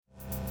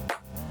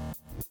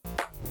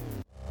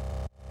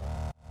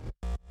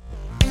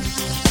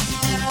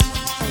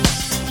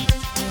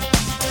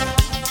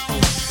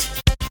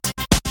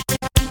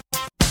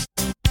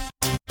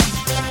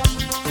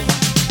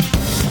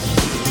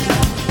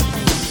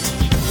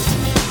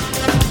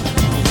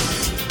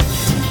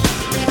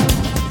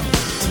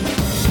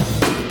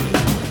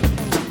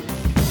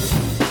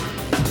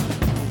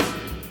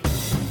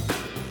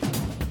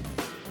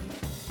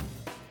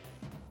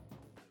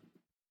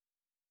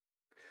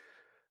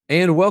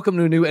And welcome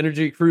to a new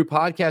Energy Crew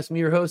podcast. I'm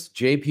your host,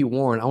 JP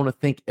Warren. I want to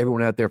thank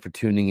everyone out there for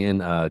tuning in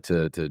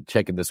to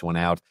checking this one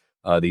out.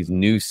 These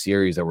new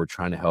series that we're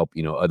trying to help,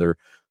 other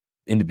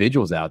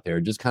individuals out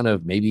there just kind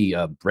of maybe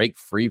break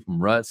free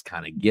from ruts,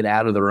 kind of get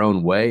out of their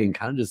own way and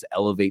kind of just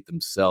elevate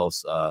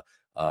themselves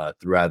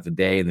throughout the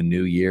day in the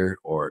new year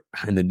or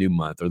in the new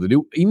month or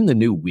even the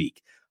new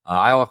week.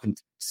 I often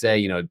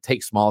say,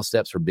 take small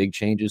steps for big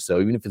changes.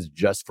 So even if it's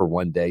just for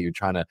one day, you're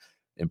trying to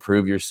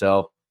improve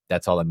yourself.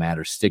 That's all that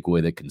matters. Stick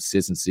with it.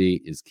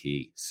 Consistency is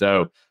key.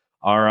 So,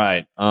 all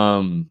right. I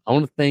want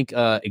to thank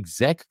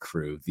Exec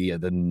Crue,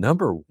 the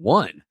number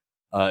one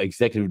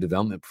executive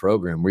development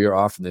program. We are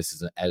offering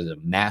this as a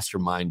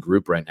mastermind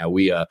group right now.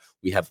 We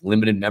have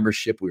limited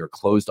membership. We are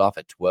closed off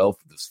at 12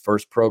 for this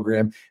first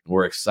program, and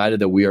we're excited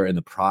that we are in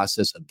the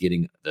process of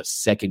getting the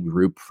second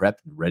group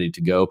prepped and ready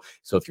to go.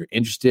 So, if you're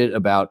interested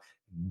about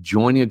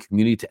joining a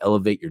community to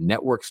elevate your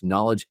networks,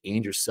 knowledge,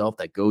 and yourself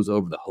that goes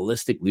over the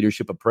holistic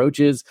leadership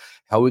approaches,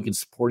 how we can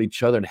support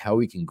each other, and how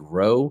we can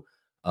grow,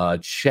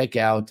 check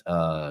out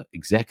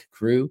Exec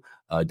Crue,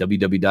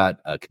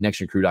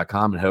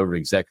 www.connectioncrew.com, and head over to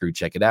Exec Crue,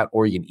 check it out,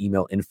 or you can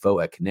email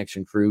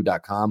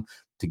info@connectioncrew.com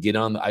to get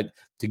on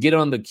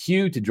the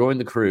queue to join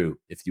the crew,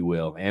 if you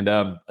will. And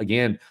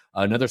again,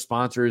 another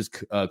sponsor is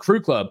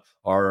Crew Club,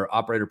 our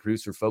operator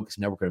producer focused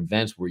network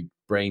events where we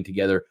bring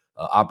together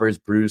operators,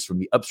 producers from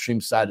the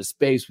upstream side of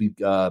space. We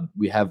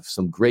have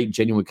some great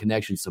genuine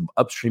connections, some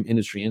upstream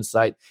industry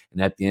insight,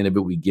 and at the end of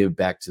it, we give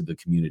back to the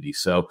community.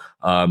 So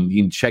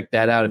you can check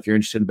that out if you're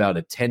interested about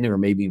attending or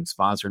maybe even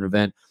sponsor an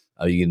event.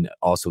 You can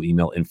also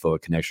email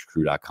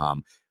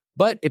info@connectioncrew.com.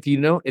 But if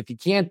you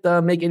can't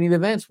make any of the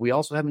events, we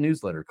also have a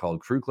newsletter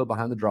called Crew Club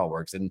Behind the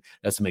Drawworks, and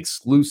that's some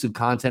exclusive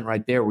content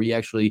right there where you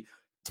actually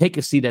take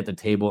a seat at the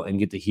table and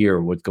get to hear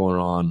what's going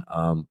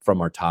on from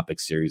our topic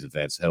series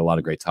events. Had a lot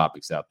of great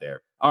topics out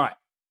there. All right,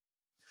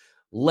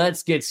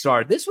 let's get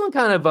started. This one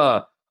kind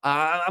of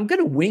I'm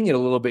going to wing it a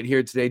little bit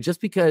here today, just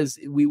because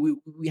we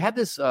had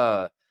this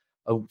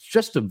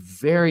just a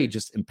very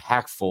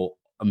impactful,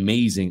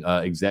 amazing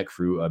Exec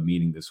Crew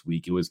meeting this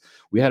week.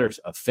 We had our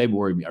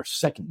February, our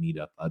second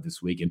meetup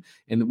this week, and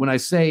when I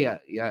say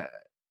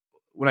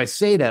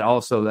that,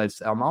 also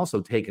I'm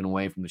also taken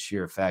away from the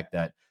sheer fact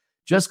that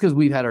just because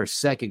we've had our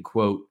second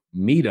quote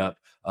meetup,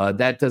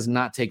 that does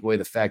not take away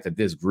the fact that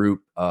this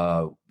group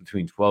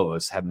between 12 of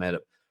us have met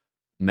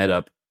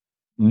up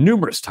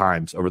numerous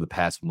times over the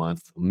past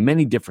month,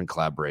 many different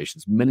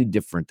collaborations, many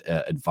different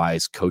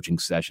advice, coaching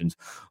sessions,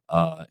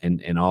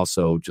 and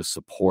also just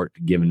support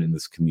given in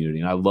this community.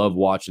 And I love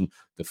watching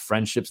the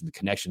friendships and the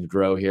connections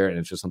grow here. And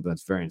it's just something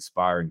that's very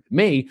inspiring to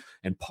me.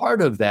 And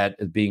part of that,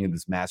 as being in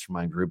this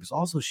mastermind group, is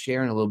also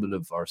sharing a little bit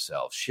of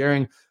ourselves,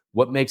 sharing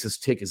what makes us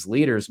tick as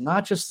leaders,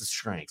 not just the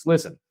strengths.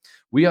 Listen,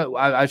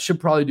 I should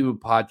probably do a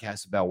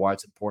podcast about why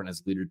it's important as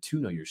a leader to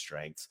know your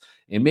strengths.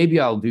 And maybe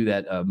I'll do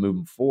that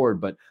moving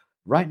forward. But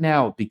right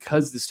now,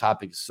 because this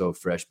topic is so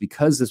fresh,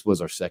 because this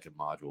was our second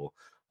module,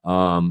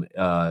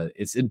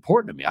 it's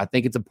important to me. I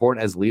think it's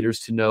important as leaders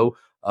to know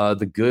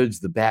the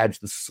goods, the bads,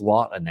 the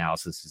SWOT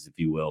analysis, if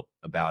you will,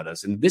 about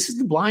us. And this is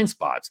the blind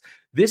spots.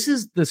 This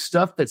is the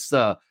stuff that's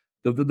the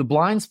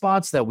blind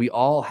spots that we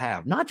all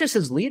have, not just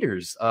as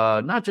leaders,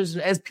 not just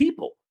as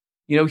people.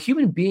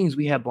 Human beings,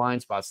 we have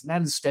blind spots, and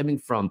that is stemming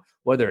from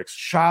whether it's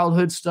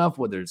childhood stuff,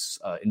 whether it's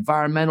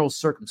environmental,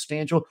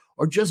 circumstantial,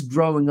 or just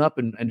growing up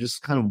and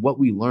just kind of what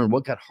we learned,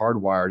 what got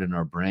hardwired in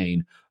our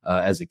brain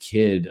as a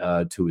kid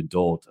to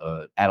adult,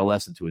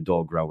 adolescent to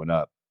adult growing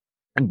up.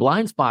 And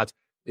blind spots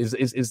is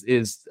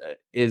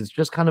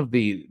just kind of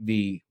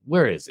the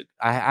where is it?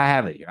 I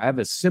have it here. I have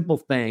a simple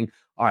thing.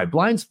 All right,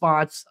 blind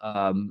spots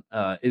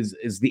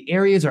is the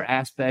areas or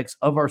aspects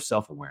of our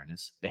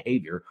self-awareness,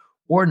 behavior,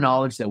 or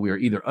knowledge that we are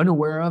either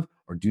unaware of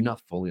or do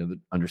not fully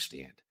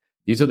understand.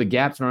 These are the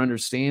gaps in our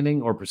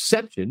understanding or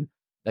perception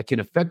that can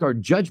affect our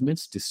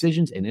judgments,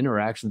 decisions, and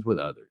interactions with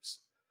others.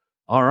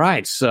 All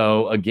right,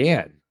 so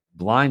again,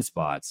 blind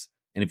spots.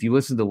 And if you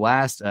listen to the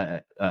last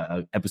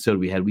episode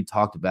we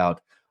talked about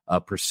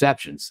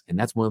perceptions, and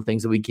that's one of the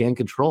things that we can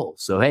control.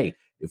 So, hey,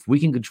 if we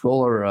can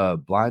control our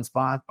blind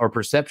spot, our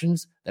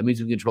perceptions, that means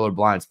we can control our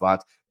blind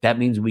spots. That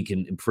means we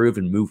can improve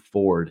and move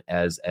forward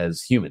as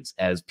humans,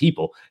 as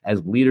people,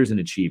 as leaders and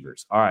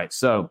achievers. All right.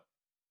 So,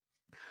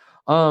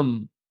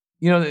 the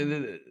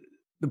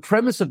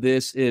premise of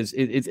this is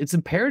it's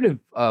imperative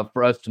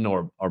for us to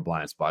know our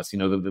blind spots.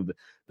 The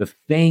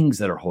things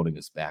that are holding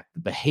us back, the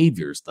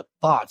behaviors, the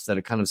thoughts that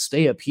are kind of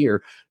stay up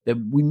here that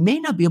we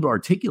may not be able to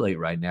articulate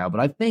right now.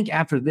 But I think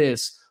after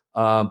this,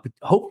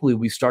 hopefully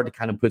we start to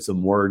kind of put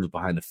some words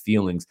behind the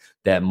feelings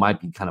that might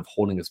be kind of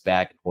holding us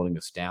back and holding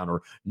us down,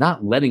 or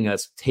not letting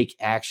us take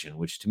action,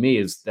 which to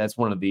me that's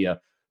one of the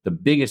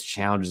biggest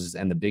challenges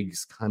and the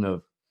biggest kind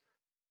of,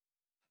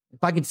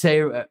 if I could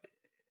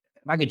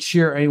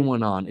cheer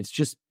anyone on, it's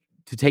just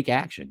to take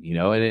action,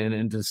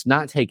 and to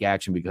not take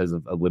action because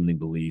of limiting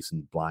beliefs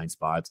and blind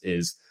spots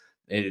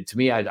to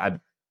me, I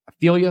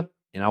feel you,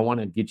 and I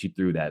want to get you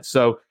through that.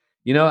 So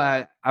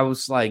I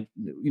was like,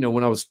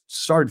 when I was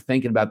started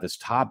thinking about this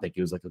topic,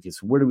 it was like, okay,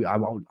 so where do I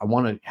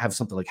want to have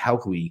something like, how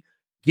can we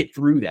get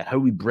through that? How do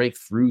we break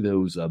through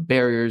those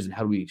barriers, and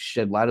how do we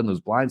shed light on those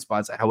blind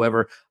spots?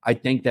 However, I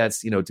think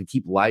that's, to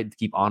keep light, to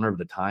keep honor of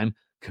the time,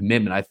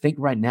 commitment. I think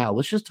right now,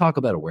 let's just talk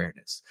about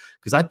awareness,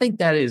 because I think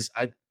that is,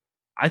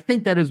 I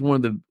think that is one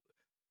of the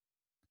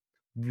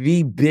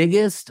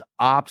biggest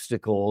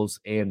obstacles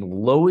and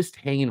lowest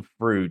hanging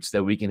fruits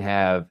that we can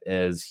have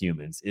as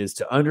humans, is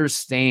to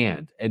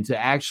understand and to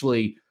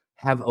actually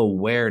have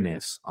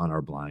awareness on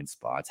our blind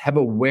spots, have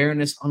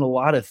awareness on a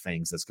lot of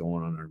things that's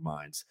going on in our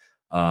minds,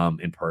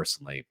 and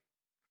personally.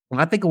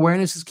 And I think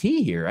awareness is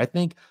key here. I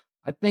think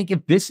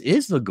if this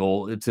is the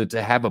goal,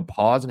 to have a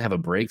pause and have a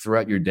break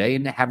throughout your day,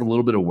 and to have a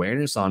little bit of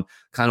awareness on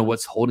kind of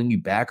what's holding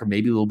you back, or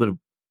maybe a little bit of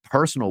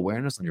personal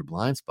awareness on your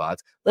blind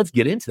spots, let's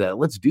get into that.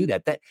 Let's do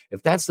that.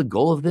 If that's the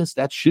goal of this,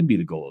 that should be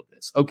the goal of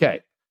this. Okay.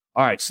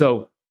 All right.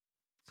 So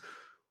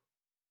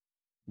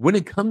when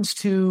it comes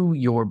to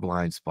your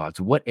blind spots,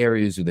 what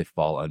areas do they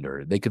fall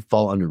under? They could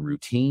fall under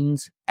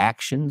routines,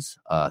 actions,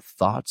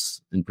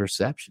 thoughts, and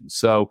perceptions.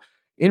 So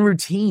in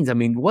routines, I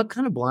mean, what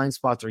kind of blind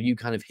spots are you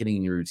kind of hitting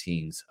in your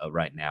routines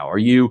right now? Are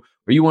you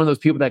one of those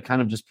people that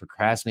kind of just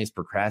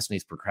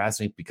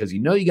procrastinates because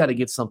you got to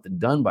get something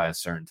done by a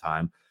certain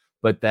time,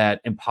 but that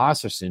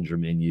imposter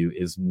syndrome in you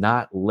is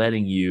not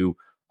letting you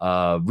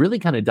really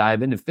kind of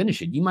dive in and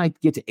finish it? You might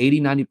get to 80,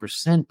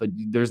 90%, but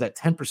there's that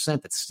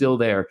 10% that's still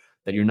there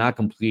that you're not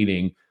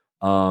completing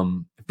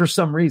for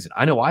some reason.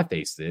 I know I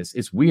face this.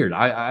 It's weird.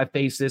 I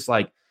face this,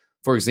 like,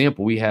 for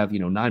example, we have,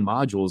 9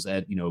 modules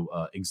at,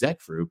 Exec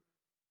Crue,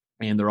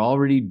 and they're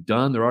already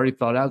done. They're already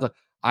thought out.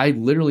 I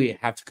literally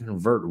have to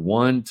convert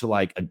one to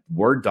like a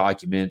Word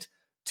document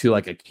to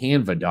like a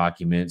Canva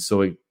document.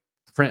 So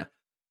print.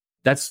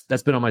 That's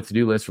been on my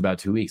to-do list for about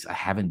 2 weeks. I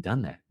haven't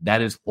done that.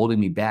 That is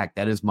holding me back.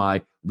 That is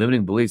my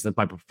limiting beliefs. That's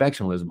my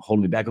perfectionism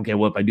holding me back. Okay,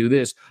 well, if I do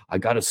this, I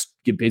got to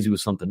get busy with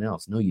something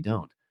else. No, you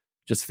don't.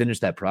 Just finish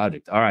that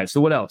project. All right.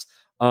 So what else?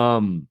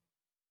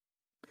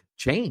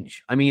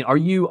 Change. I mean, are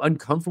you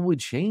uncomfortable with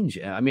change?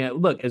 I mean,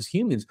 look, as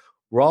humans,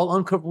 we're all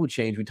uncomfortable with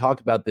change. We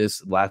talked about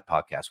this last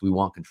podcast. We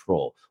want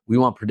control. We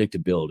want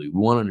predictability. We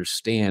want to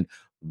understand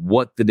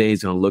what the day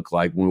is going to look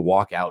like when we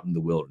walk out in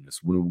the wilderness,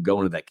 when we go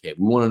into that cave.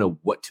 We want to know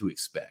what to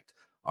expect.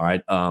 All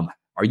right.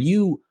 Are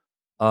you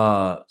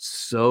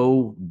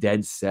so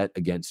dead set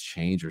against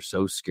change, or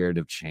so scared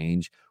of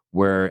change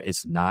where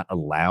it's not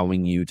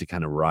allowing you to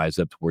kind of rise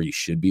up to where you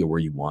should be or where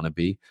you want to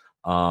be?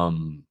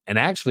 And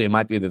actually, it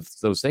might be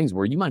those things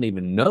where you might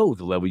even know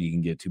the level you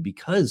can get to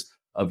because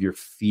of your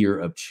fear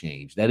of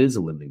change. That is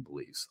a limiting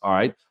belief. All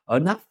right.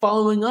 Not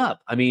following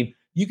up. I mean,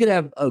 you could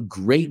have a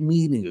great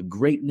meeting, a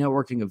great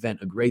networking event,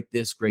 a great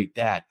this, great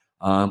that.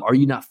 Are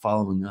you not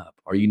following up?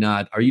 Are you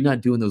not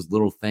doing those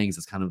little things?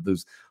 That's kind of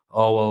those,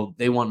 oh, well,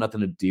 they want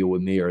nothing to deal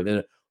with me, or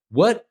that.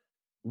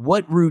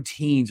 What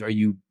routines are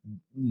you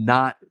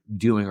not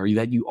doing, or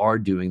that you are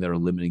doing, that are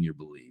limiting your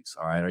beliefs?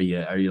 All right. Are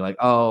you like,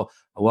 oh,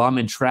 well, I'm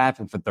in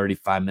traffic for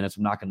 35 minutes.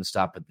 I'm not going to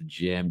stop at the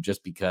gym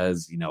just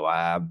because,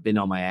 I've been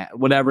on my,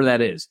 whatever that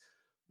is.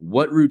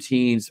 What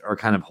routines are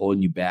kind of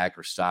holding you back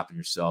or stopping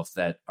yourself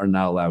that are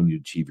not allowing you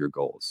to achieve your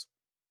goals?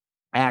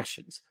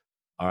 Actions.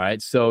 All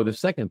right. So the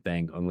second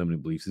thing on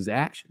limiting beliefs is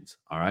actions.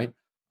 All right.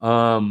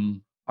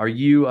 Are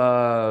you,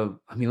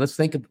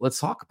 let's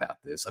talk about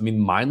this. I mean,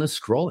 mindless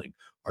scrolling.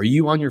 Are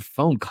you on your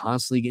phone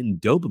constantly getting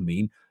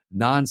dopamine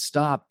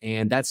nonstop,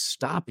 and that's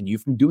stopping you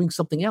from doing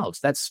something else?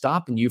 That's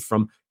stopping you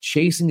from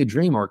chasing a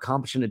dream or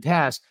accomplishing a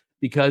task,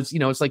 because,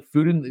 it's like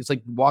it's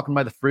like walking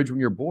by the fridge when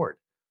you're bored.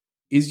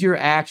 Is your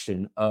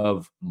action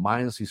of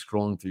mindlessly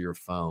scrolling through your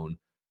phone,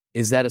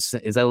 is that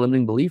a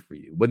limiting belief for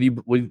you?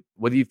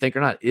 Whether you think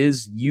or not,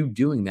 is you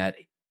doing that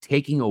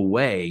taking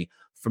away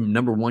from,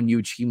 number one, you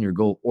achieving your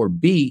goal, or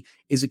B,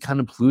 is it kind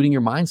of polluting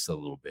your mindset a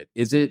little bit?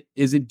 Is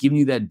it giving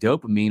you that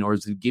dopamine, or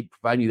is it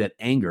providing you that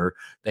anger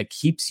that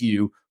keeps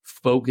you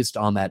focused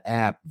on that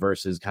app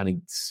versus kind of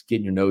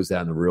getting your nose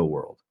down in the real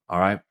world? All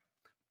right.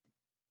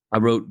 I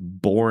wrote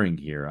boring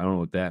here. I don't know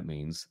what that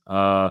means.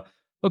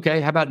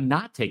 Okay. How about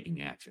not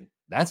taking action?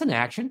 That's an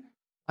action.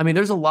 I mean,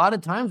 there's a lot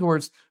of times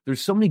where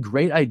there's so many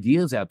great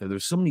ideas out there.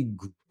 There's so many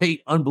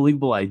great,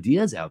 unbelievable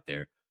ideas out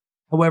there.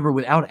 However,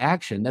 without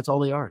action, that's all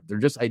they are. They're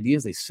just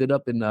ideas. They sit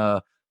up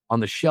on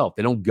the shelf.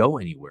 They don't go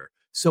anywhere.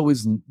 So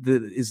is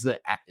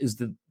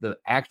the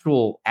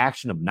actual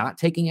action of not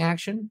taking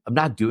action, of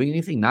not doing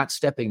anything, not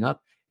stepping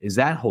up, is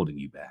that holding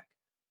you back?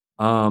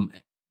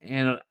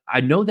 And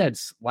I know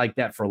that's like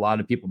that for a lot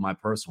of people in my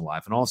personal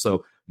life, and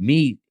also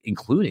me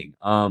including.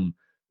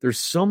 There's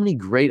so many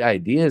great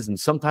ideas, and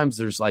sometimes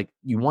there's like,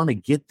 you want to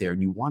get there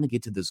and you want to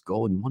get to this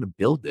goal and you want to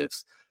build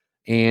this,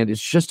 and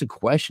it's just a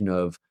question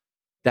of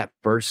that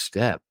first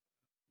step.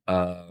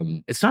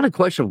 It's not a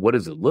question of what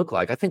does it look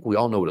like. I think we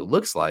all know what it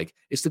looks like.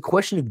 It's the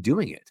question of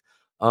doing it.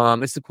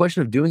 It's the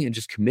question of doing it and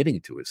just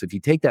committing to it. So if you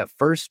take that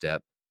first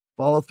step,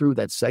 follow through with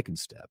that second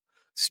step.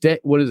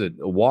 What is it?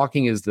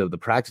 Walking is the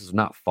practice of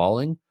not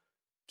falling.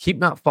 Keep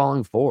not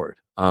falling forward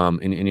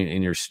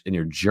in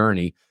your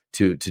journey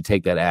to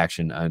take that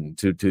action and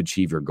to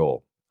achieve your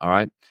goal. All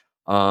right.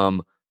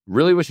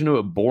 Really wish I knew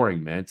what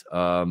boring meant.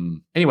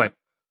 Anyway,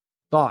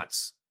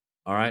 thoughts.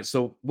 All right.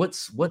 So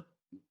what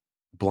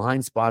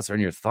blind spots are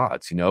in your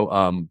thoughts?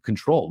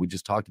 Control. We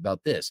just talked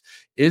about this.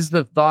 Is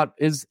the thought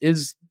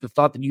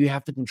that you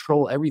have to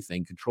control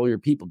everything, control your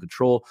people,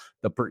 control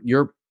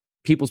your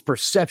people's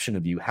perception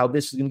of you, how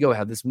this is going to go,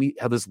 how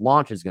this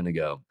launch is going to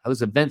go, how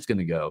this event's going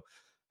to go,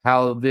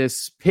 how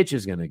this pitch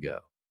is going to go.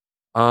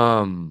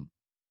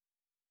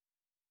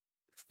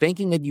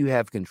 Thinking that you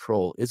have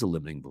control is a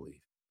limiting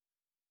belief,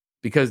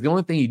 because the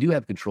only thing you do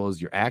have control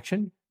is your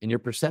action and your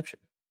perception.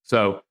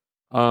 So,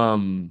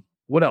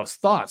 what else?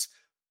 Thoughts.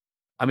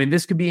 I mean,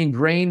 this could be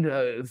ingrained.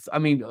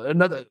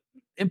 Another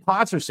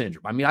imposter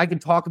syndrome. I mean, I can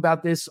talk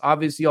about this.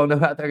 Obviously, y'all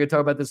know out there. I can talk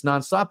about this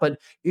nonstop. But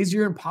is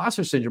your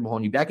imposter syndrome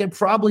holding you back? It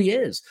probably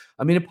is.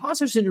 I mean,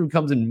 imposter syndrome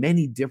comes in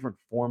many different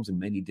forms and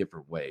many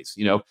different ways.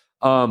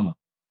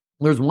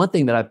 There's one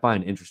thing that I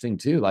find interesting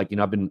too. Like,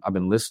 I've been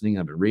listening,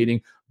 I've been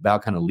reading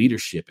about kind of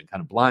leadership and kind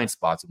of blind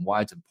spots and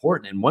why it's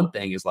important. And one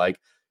thing is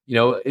like,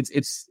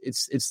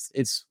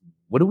 it's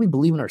what do we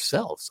believe in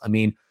ourselves? I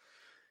mean,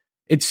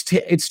 it's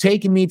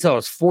taken me till I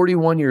was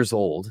 41 years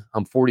old.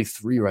 I'm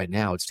 43 right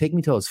now. It's taken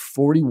me till I was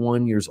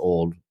 41 years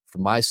old for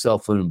my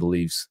self-limiting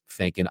beliefs,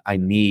 thinking I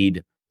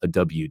need a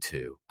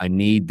W-2. I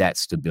need that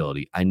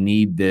stability. I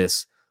need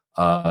this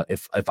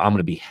if I'm going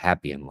to be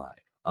happy in life.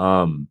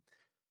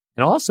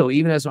 And also,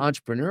 even as an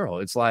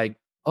entrepreneurial, it's like,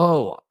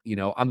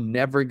 I'm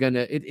never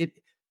gonna.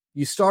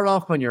 You start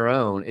off on your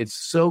own. It's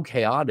so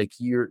chaotic.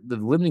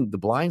 The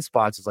blind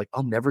spots is like,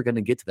 I'm never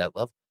gonna get to that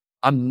level.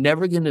 I'm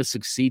never gonna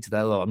succeed to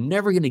that level. I'm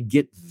never gonna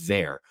get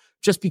there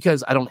just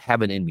because I don't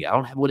have it in me. I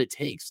don't have what it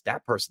takes.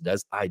 That person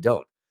does. I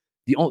don't.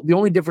 The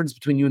only difference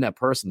between you and that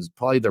person is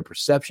probably their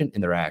perception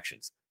and their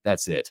actions.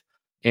 That's it.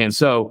 And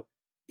so,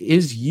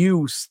 is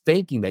you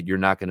thinking that you're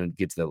not going to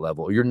get to that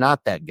level, or you're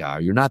not that guy, or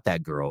you're not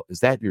that girl?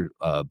 Is that your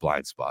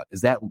blind spot?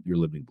 Is that your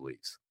limiting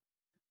beliefs?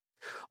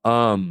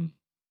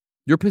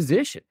 Your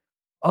position.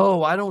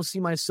 Oh, I don't see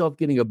myself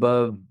getting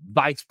above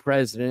vice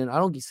president. I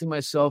don't see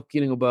myself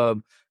getting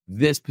above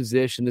this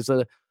position. This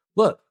other.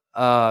 Look,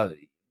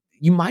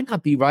 you might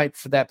not be right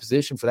for that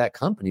position for that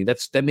company.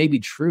 That may be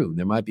true.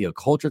 There might be a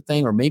culture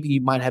thing, or maybe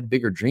you might have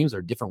bigger dreams or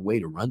a different way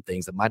to run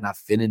things that might not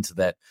fit into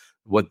that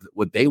what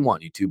they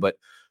want you to, but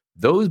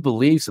those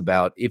beliefs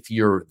about if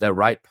you're the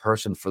right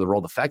person for the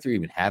role, the fact that you're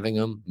even having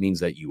them means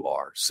that you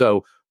are.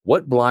 So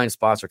what blind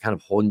spots are kind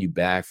of holding you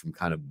back from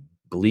kind of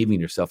believing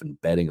in yourself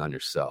and betting on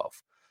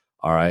yourself?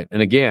 All right.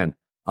 And again,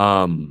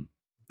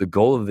 the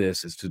goal of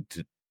this is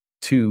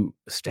to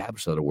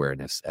establish that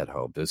awareness at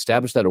home, to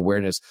establish that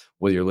awareness,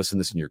 whether you're listening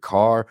to this in your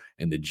car,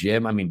 in the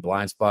gym. I mean,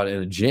 blind spot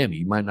in a gym,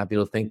 you might not be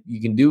able to think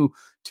you can do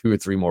 2 or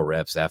 3 more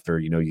reps after,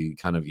 you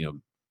kind of,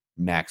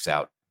 max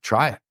out.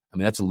 Try it. I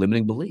mean, that's a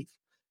limiting belief.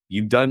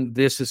 You've done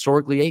this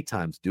historically 8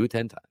 times. Do it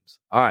 10 times.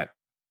 All right.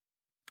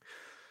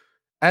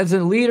 As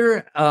a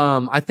leader,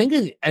 I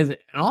think as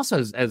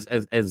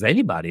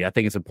anybody, I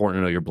think it's important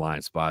to know your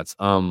blind spots.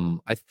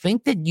 I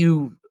think that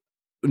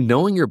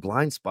knowing your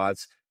blind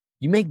spots,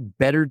 you make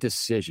better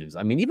decisions.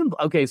 I mean,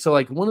 so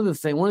like one of the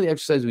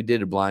exercises we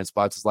did at blind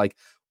spots is like,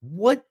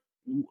 what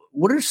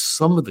are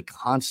some of the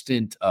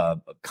constant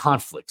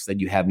conflicts that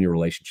you have in your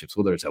relationships,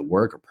 whether it's at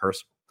work or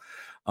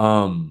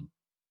personal?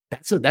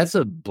 That's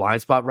a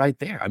blind spot right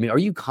there. I mean, are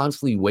you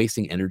constantly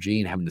wasting energy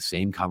and having the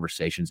same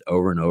conversations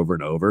over and over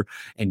and over,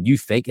 and you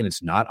thinking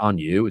it's not on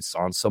you, it's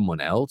on someone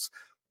else?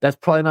 That's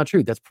probably not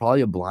true. That's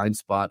probably a blind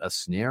spot, a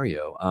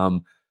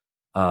scenario.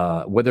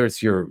 Whether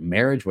it's your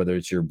marriage, whether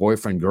it's your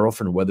boyfriend,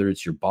 girlfriend, whether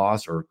it's your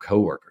boss or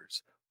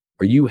coworkers,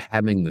 are you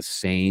having the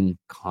same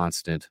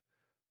constant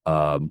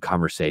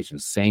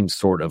conversations, same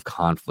sort of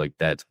conflict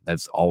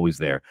that's always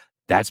there?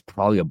 That's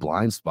probably a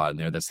blind spot in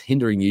there that's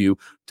hindering you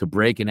to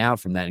breaking out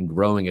from that and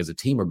growing as a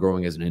team or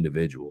growing as an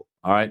individual.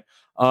 All right.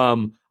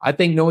 I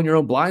think knowing your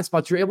own blind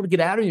spots, you're able to get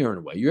out of your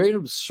own way. You're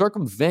able to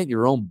circumvent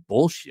your own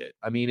bullshit.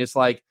 I mean, it's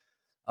like,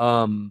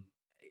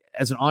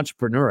 as an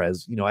entrepreneur,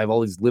 I have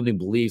all these limiting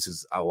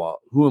beliefs.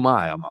 Who am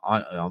I?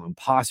 I'm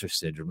imposter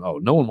syndrome. Oh,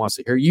 no one wants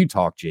to hear you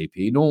talk,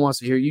 JP. No one wants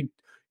to hear you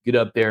get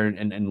up there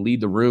and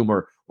lead the room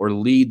or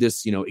lead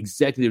this,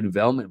 executive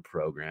development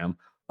program.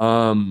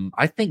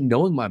 I think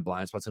knowing my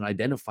blind spots and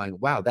identifying,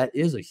 wow, that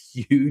is a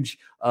huge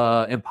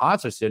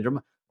imposter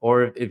syndrome.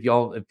 Or if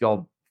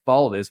y'all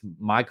follow this,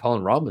 my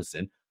Colin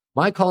Robinson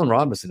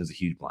is a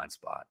huge blind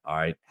spot. All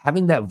right.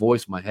 Having that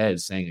voice in my head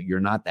saying you're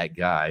not that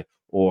guy,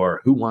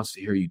 or who wants to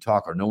hear you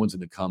talk, or no one's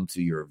going to come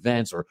to your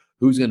events, or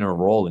who's going to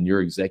enroll in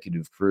your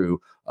Executive Crue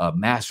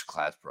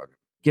masterclass program.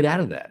 Get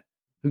out of that.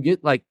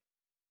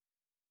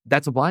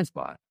 That's a blind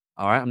spot.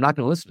 All right. I'm not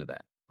going to listen to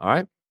that. All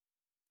right.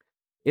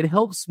 It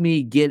helps me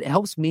and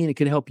it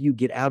can help you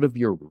get out of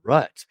your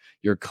rut,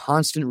 your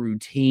constant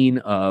routine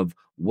of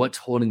what's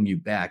holding you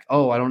back.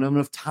 Oh, I don't have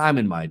enough time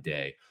in my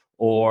day.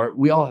 Or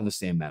we all have the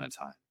same amount of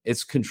time.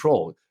 It's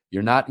control.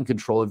 You're not in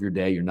control of your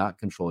day. You're not in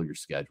control of your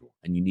schedule,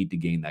 and you need to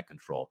gain that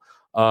control.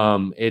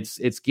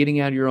 It's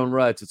getting out of your own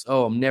ruts. It's,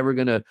 oh, I'm never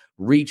going to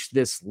reach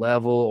this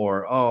level,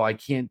 or, oh, I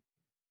can't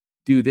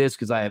do this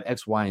because I have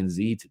X, Y, and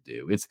Z to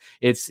do.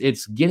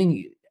 It's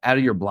getting out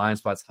of your blind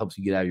spots helps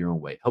you get out of your own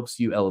way, helps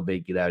you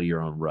elevate, get out of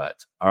your own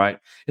rut. All right.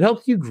 It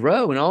helps you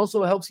grow and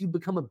also helps you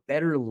become a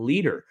better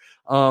leader.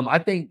 I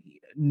think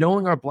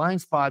knowing our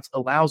blind spots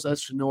allows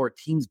us to know our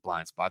team's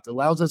blind spots,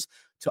 allows us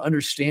to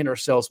understand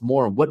ourselves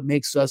more and what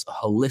makes us a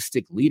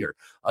holistic leader.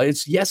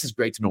 It's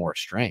great to know our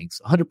strengths.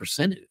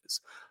 100% it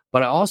is.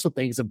 But I also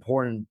think it's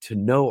important to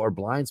know our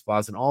blind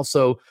spots and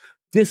also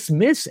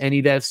dismiss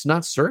any that's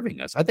not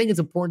serving us. I think it's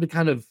important to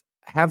kind of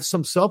have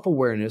some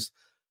self-awareness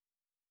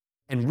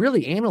and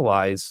really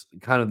analyze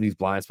kind of these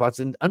blind spots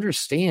and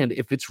understand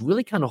if it's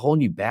really kind of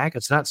holding you back,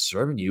 it's not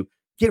serving you,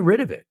 get rid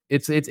of it.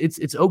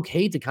 It's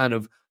okay to kind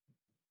of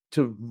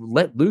to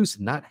let loose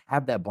and not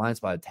have that blind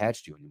spot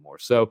attached to you anymore.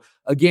 So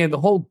again, the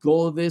whole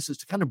goal of this is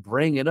to kind of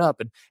bring it up.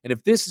 And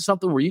if this is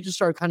something where you just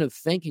start kind of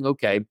thinking,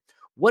 okay,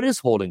 what is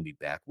holding me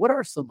back? What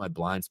are some of my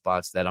blind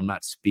spots that I'm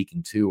not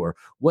speaking to? Or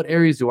what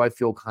areas do I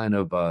feel kind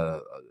of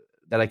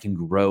that I can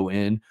grow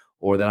in,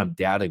 or that I'm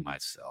doubting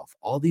myself?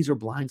 All these are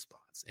blind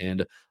spots.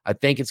 And I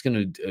think it's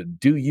going to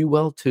do you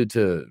well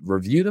to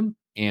review them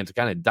and to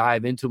kind of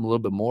dive into them a little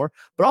bit more,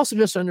 but also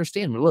just to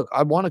understand, look,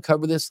 I want to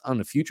cover this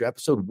on a future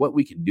episode, what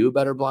we can do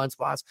about our blind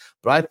spots.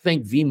 But I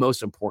think the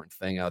most important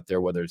thing out there,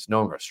 whether it's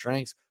knowing our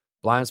strengths,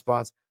 blind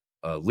spots,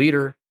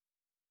 leader,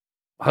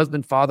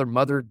 husband, father,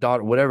 mother,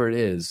 daughter, whatever it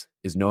is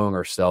knowing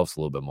ourselves a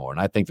little bit more.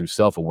 And I think through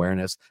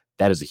self-awareness,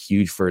 that is a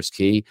huge first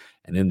key.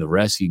 And then the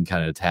rest you can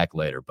kind of attack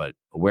later. But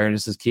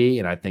awareness is key.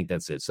 And I think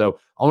that's it. So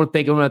I want to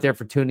thank everyone out there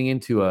for tuning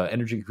into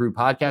Energy Crue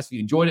podcast. If you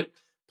enjoyed it,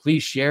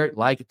 please share it,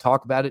 like it,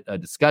 talk about it,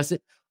 discuss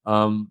it.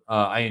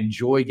 I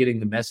enjoy getting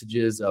the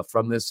messages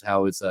from this,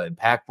 how it's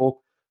impactful,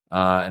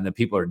 and that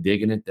people are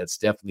digging it. That's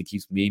definitely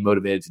keeps me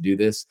motivated to do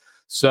this.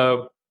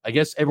 So I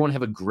guess everyone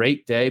have a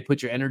great day.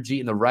 Put your energy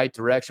in the right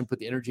direction. Put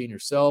the energy in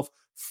yourself.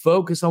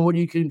 Focus on what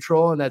you can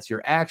control, and that's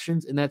your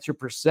actions, and that's your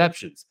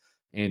perceptions.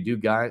 And do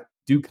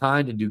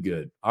kind and do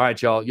good. All right,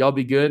 y'all. Y'all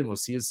be good, and we'll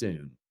see you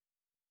soon.